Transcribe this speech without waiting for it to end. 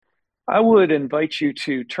I would invite you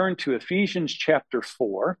to turn to Ephesians chapter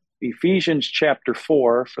 4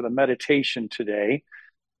 for the meditation today.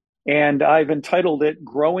 And I've entitled it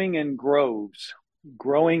Growing in Groves.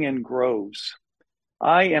 Growing in Groves.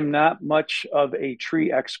 I am not much of a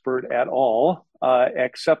tree expert at all,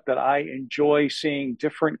 except that I enjoy seeing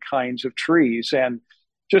different kinds of trees. And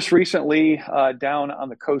just recently, down on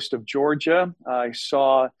the coast of Georgia, I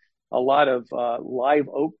saw a lot of live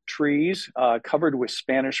oak trees covered with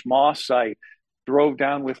Spanish moss. I drove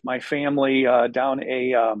down with my family down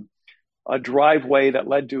a driveway that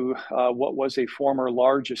led to what was a former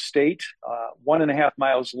large estate, 1.5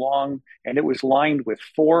 miles long, and it was lined with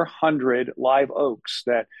 400 live oaks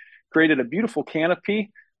that created a beautiful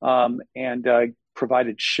canopy and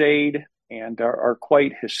provided shade and are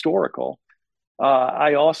quite historical.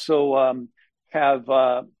 I also have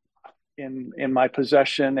in my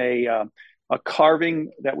possession a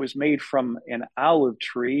carving that was made from an olive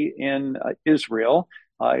tree in Israel.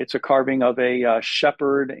 It's a carving of a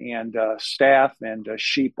shepherd and staff and a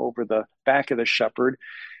sheep over the back of the shepherd.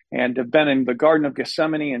 And have been in the Garden of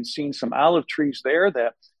Gethsemane and seen some olive trees there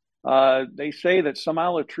that they say that some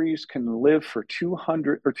olive trees can live for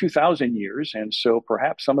 200 or 2,000 years. And so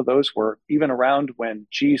perhaps some of those were even around when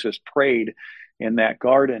Jesus prayed in that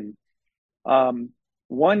garden.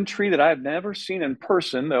 One tree that I've never seen in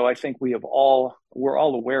person, though I think we're all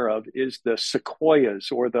aware of, is the sequoias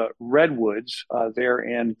or the redwoods there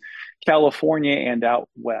in California and out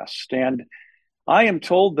west. And I am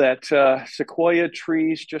told that sequoia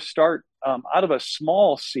trees just start out of a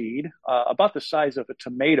small seed, about the size of a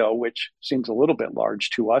tomato, which seems a little bit large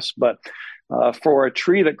to us, but for a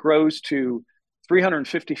tree that grows to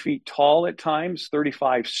 350 feet tall at times,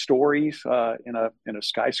 35 stories in a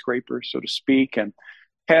skyscraper, so to speak, and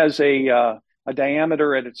has a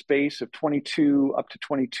diameter at its base of 22 up to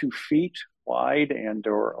 22 feet wide and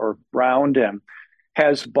or round, and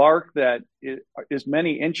has bark that is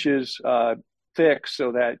many inches thick,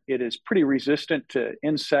 so that it is pretty resistant to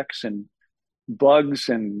insects and bugs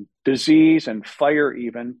and disease and fire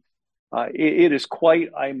even. It is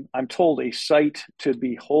quite, I'm told, a sight to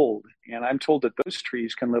behold. And I'm told that those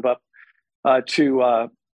trees can live up to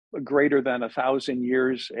greater than 1,000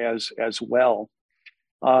 years as well.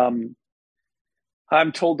 I'm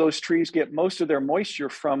told those trees get most of their moisture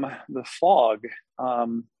from the fog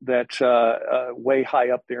that way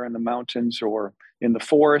high up there in the mountains or in the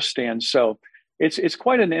forest. And so it's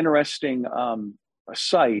quite an interesting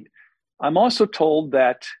sight. I'm also told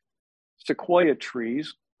that sequoia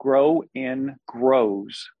trees grow in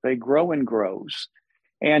groves. They grow in groves.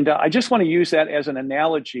 And I just want to use that as an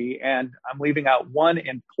analogy. And I'm leaving out one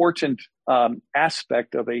important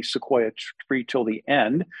aspect of a sequoia tree till the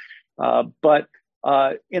end. But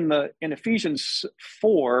in Ephesians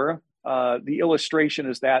 4, the illustration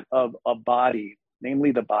is that of a body,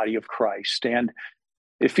 namely the body of Christ. And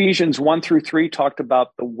Ephesians 1-3 talked about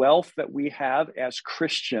the wealth that we have as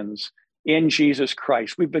Christians in Jesus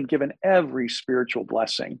Christ. We've been given every spiritual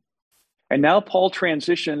blessing. And now Paul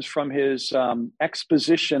transitions from his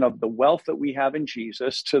exposition of the wealth that we have in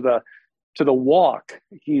Jesus to the walk.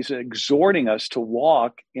 He's exhorting us to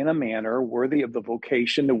walk in a manner worthy of the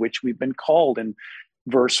vocation to which we've been called. In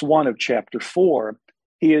verse 1 of chapter 4,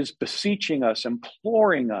 he is beseeching us,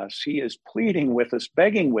 imploring us. He is pleading with us,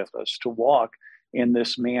 begging with us to walk in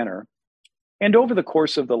this manner. And over the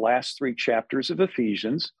course of the last 3 chapters of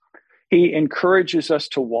Ephesians, he encourages us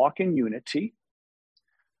to walk in unity,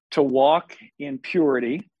 to walk in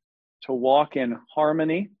purity, to walk in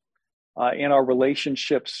harmony in our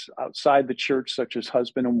relationships outside the church, such as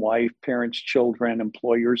husband and wife, parents, children,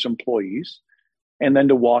 employers, employees, and then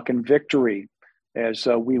to walk in victory as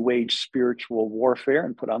we wage spiritual warfare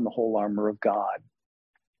and put on the whole armor of God.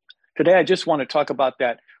 Today, I just want to talk about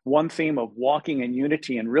that one theme of walking in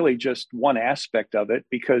unity and really just one aspect of it,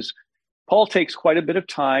 because Paul takes quite a bit of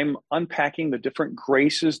time unpacking the different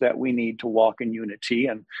graces that we need to walk in unity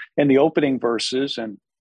and in the opening verses. And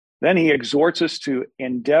then he exhorts us to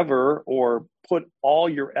endeavor or put all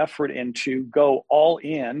your effort into, go all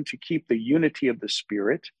in to keep the unity of the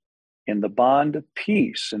Spirit in the bond of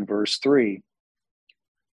peace in verse 3.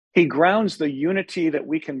 He grounds the unity that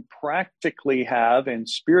we can practically have and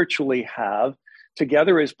spiritually have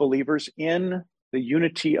together as believers in the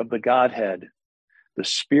unity of the Godhead, the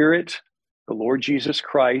Spirit, the Lord Jesus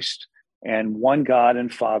Christ, and one God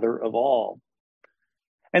and Father of all.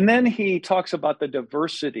 And then he talks about the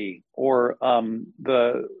diversity or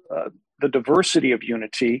the diversity of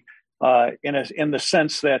unity in the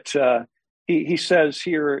sense that he says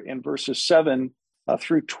here in verses 7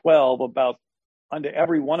 through 12 about unto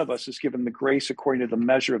every one of us is given the grace according to the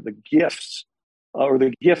measure of the gifts or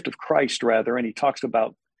the gift of Christ, rather. And he talks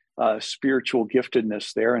about spiritual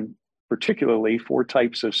giftedness there, and particularly 4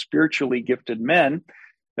 types of spiritually gifted men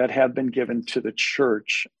that have been given to the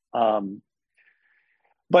church.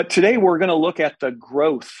 But today we're going to look at the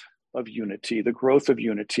growth of unity, the growth of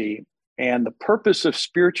unity. And the purpose of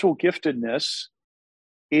spiritual giftedness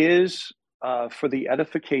is for the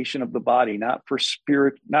edification of the body, not for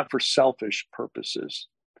selfish purposes.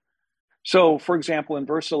 So, for example, in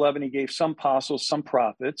verse 11, he gave some apostles, some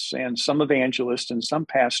prophets, and some evangelists, and some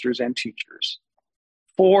pastors and teachers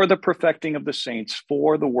for the perfecting of the saints,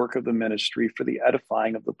 for the work of the ministry, for the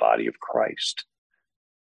edifying of the body of Christ.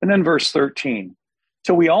 And then verse 13,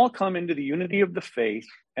 till we all come into the unity of the faith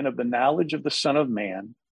and of the knowledge of the Son of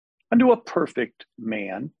Man, unto a perfect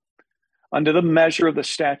man, unto the measure of the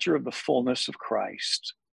stature of the fullness of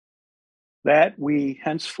Christ, that we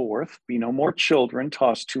henceforth be no more children,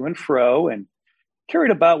 tossed to and fro, and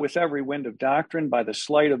carried about with every wind of doctrine by the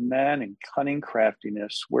sleight of men and cunning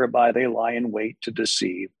craftiness, whereby they lie in wait to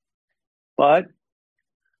deceive. But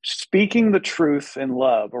speaking the truth in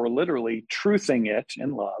love, or literally truthing it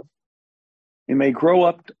in love, we may grow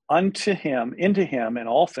up into him in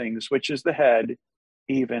all things, which is the head,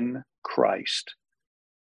 even Christ.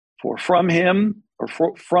 For from him,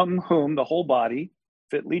 or from whom the whole body,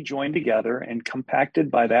 fitly joined together and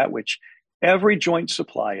compacted by that which every joint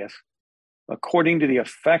supplieth, according to the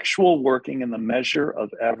effectual working in the measure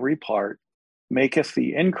of every part, maketh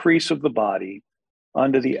the increase of the body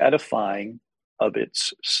unto the edifying of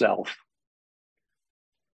itself.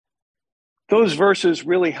 Those verses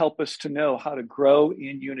really help us to know how to grow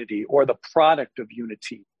in unity, or the product of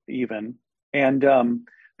unity even. And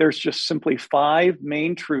there's just simply 5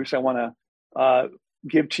 main truths I want to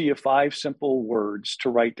give to you, 5 simple words to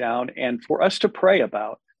write down and for us to pray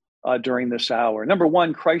about during this hour. Number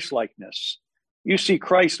 1, Christ-likeness. You see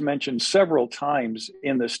Christ mentioned several times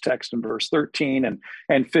in this text in verse 13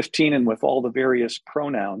 and 15, and with all the various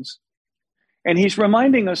pronouns. And he's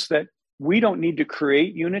reminding us that we don't need to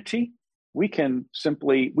create unity. We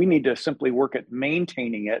need to simply work at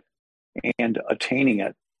maintaining it and attaining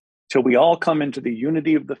it till we all come into the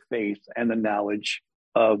unity of the faith and the knowledge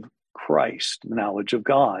of Christ, the knowledge of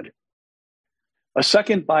God. A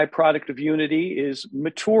second byproduct of unity is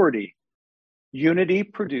maturity. Unity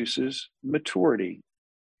produces maturity.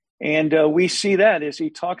 And we see that as he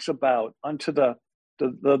talks about unto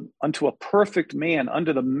a perfect man,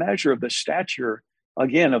 unto the measure of the stature,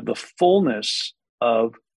 again, of the fullness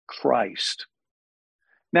of Christ.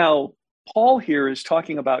 Now, Paul here is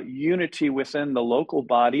talking about unity within the local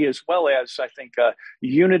body, as well as, I think,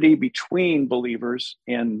 unity between believers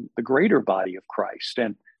in the greater body of Christ.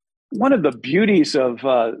 And one of the beauties of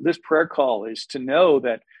this prayer call is to know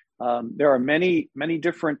that there are many, many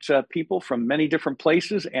different people from many different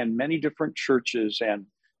places and many different churches and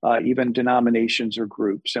even denominations or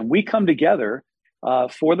groups. And we come together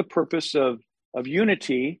for the purpose of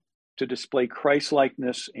unity to display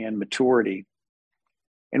Christ-likeness and maturity.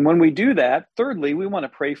 And when we do that, thirdly, we want to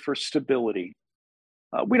pray for stability.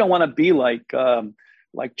 We don't want to be like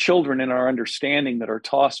children in our understanding that are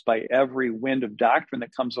tossed by every wind of doctrine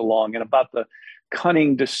that comes along, and about the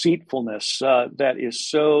cunning deceitfulness that is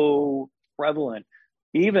so prevalent,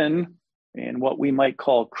 even in what we might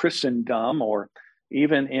call Christendom, or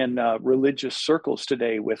even in religious circles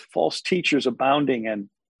today, with false teachers abounding,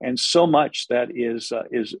 and so much that is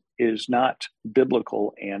not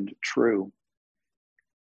biblical and true.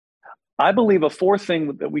 I believe a fourth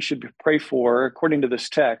thing that we should pray for, according to this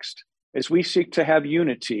text, as we seek to have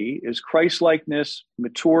unity, is Christ-likeness,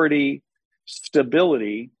 maturity,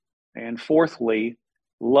 stability, and fourthly,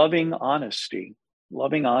 loving honesty.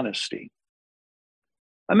 Loving honesty.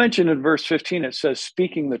 I mentioned in verse 15, it says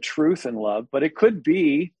speaking the truth in love, but it could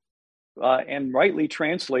be, and rightly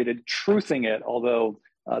translated, truthing it, although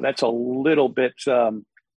that's a little bit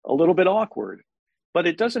awkward. But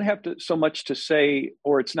it doesn't have so much to say,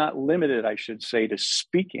 or it's not limited, I should say, to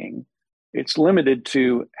speaking. It's limited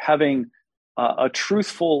to having a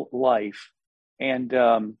truthful life and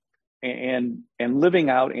living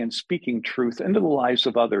out and speaking truth into the lives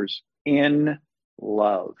of others in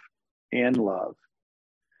love. In love.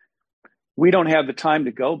 We don't have the time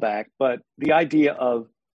to go back, but the idea of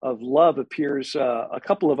love appears a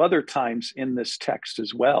couple of other times in this text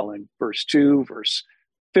as well. In verse 2, verse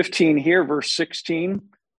 15 here, verse 16,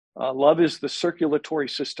 love is the circulatory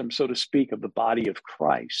system, so to speak, of the body of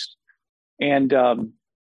Christ. And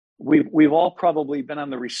we've all probably been on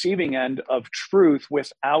the receiving end of truth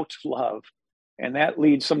without love. And that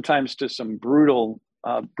leads sometimes to some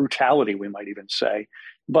brutality, we might even say.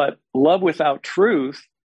 But love without truth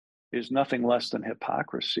is nothing less than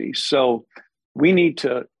hypocrisy. So We need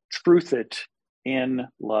to truth it in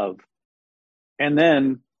love. And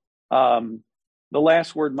then the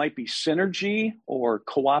last word might be synergy or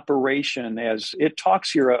cooperation, as it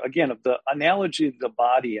talks here again of the analogy of the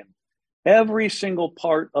body and every single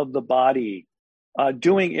part of the body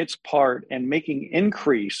doing its part and making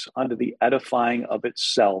increase unto the edifying of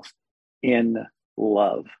itself in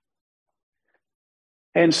love.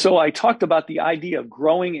 And so I talked about the idea of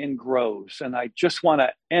growing in groves, and I just want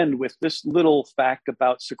to end with this little fact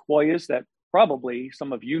about sequoias that probably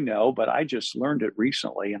some of you know, but I just learned it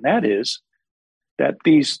recently, and that is that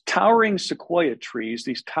these towering sequoia trees,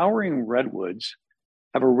 these towering redwoods,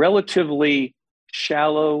 have a relatively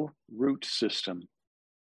shallow root system.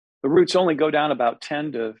 The roots only go down about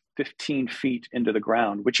 10 to 15 feet into the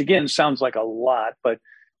ground, which again sounds like a lot, but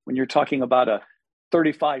when you're talking about a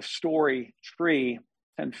 35-story tree,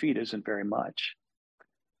 10 feet isn't very much.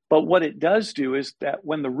 But what it does do is that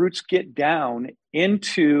when the roots get down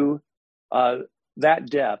into that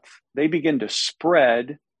depth, they begin to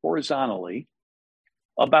spread horizontally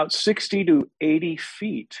about 60 to 80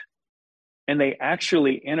 feet, and they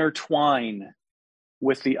actually intertwine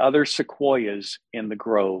with the other sequoias in the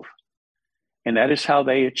grove. And that is how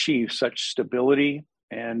they achieve such stability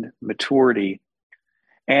and maturity.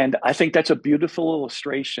 And I think that's a beautiful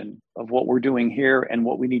illustration of what we're doing here and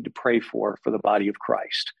what we need to pray for the body of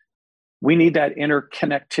Christ. We need that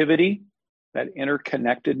interconnectivity, that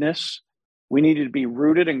interconnectedness. We need to be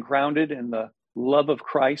rooted and grounded in the love of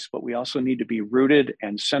Christ, but we also need to be rooted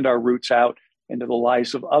and send our roots out into the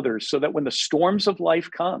lives of others so that when the storms of life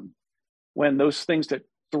come, when those things that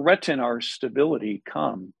threaten our stability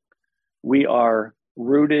come, we are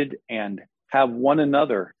rooted and have one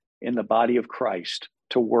another in the body of Christ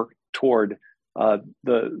to work toward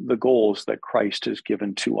the goals that Christ has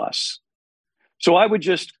given to us. So I would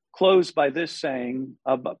just close by saying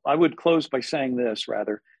this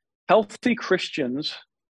rather. Healthy Christians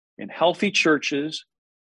in healthy churches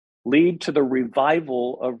lead to the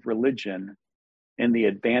revival of religion and the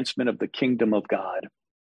advancement of the kingdom of God.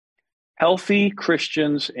 Healthy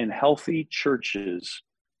Christians in healthy churches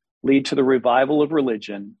lead to the revival of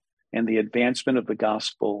religion and the advancement of the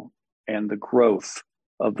gospel and the growth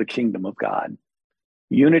of the kingdom of God.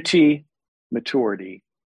 Unity, maturity,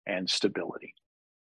 and stability.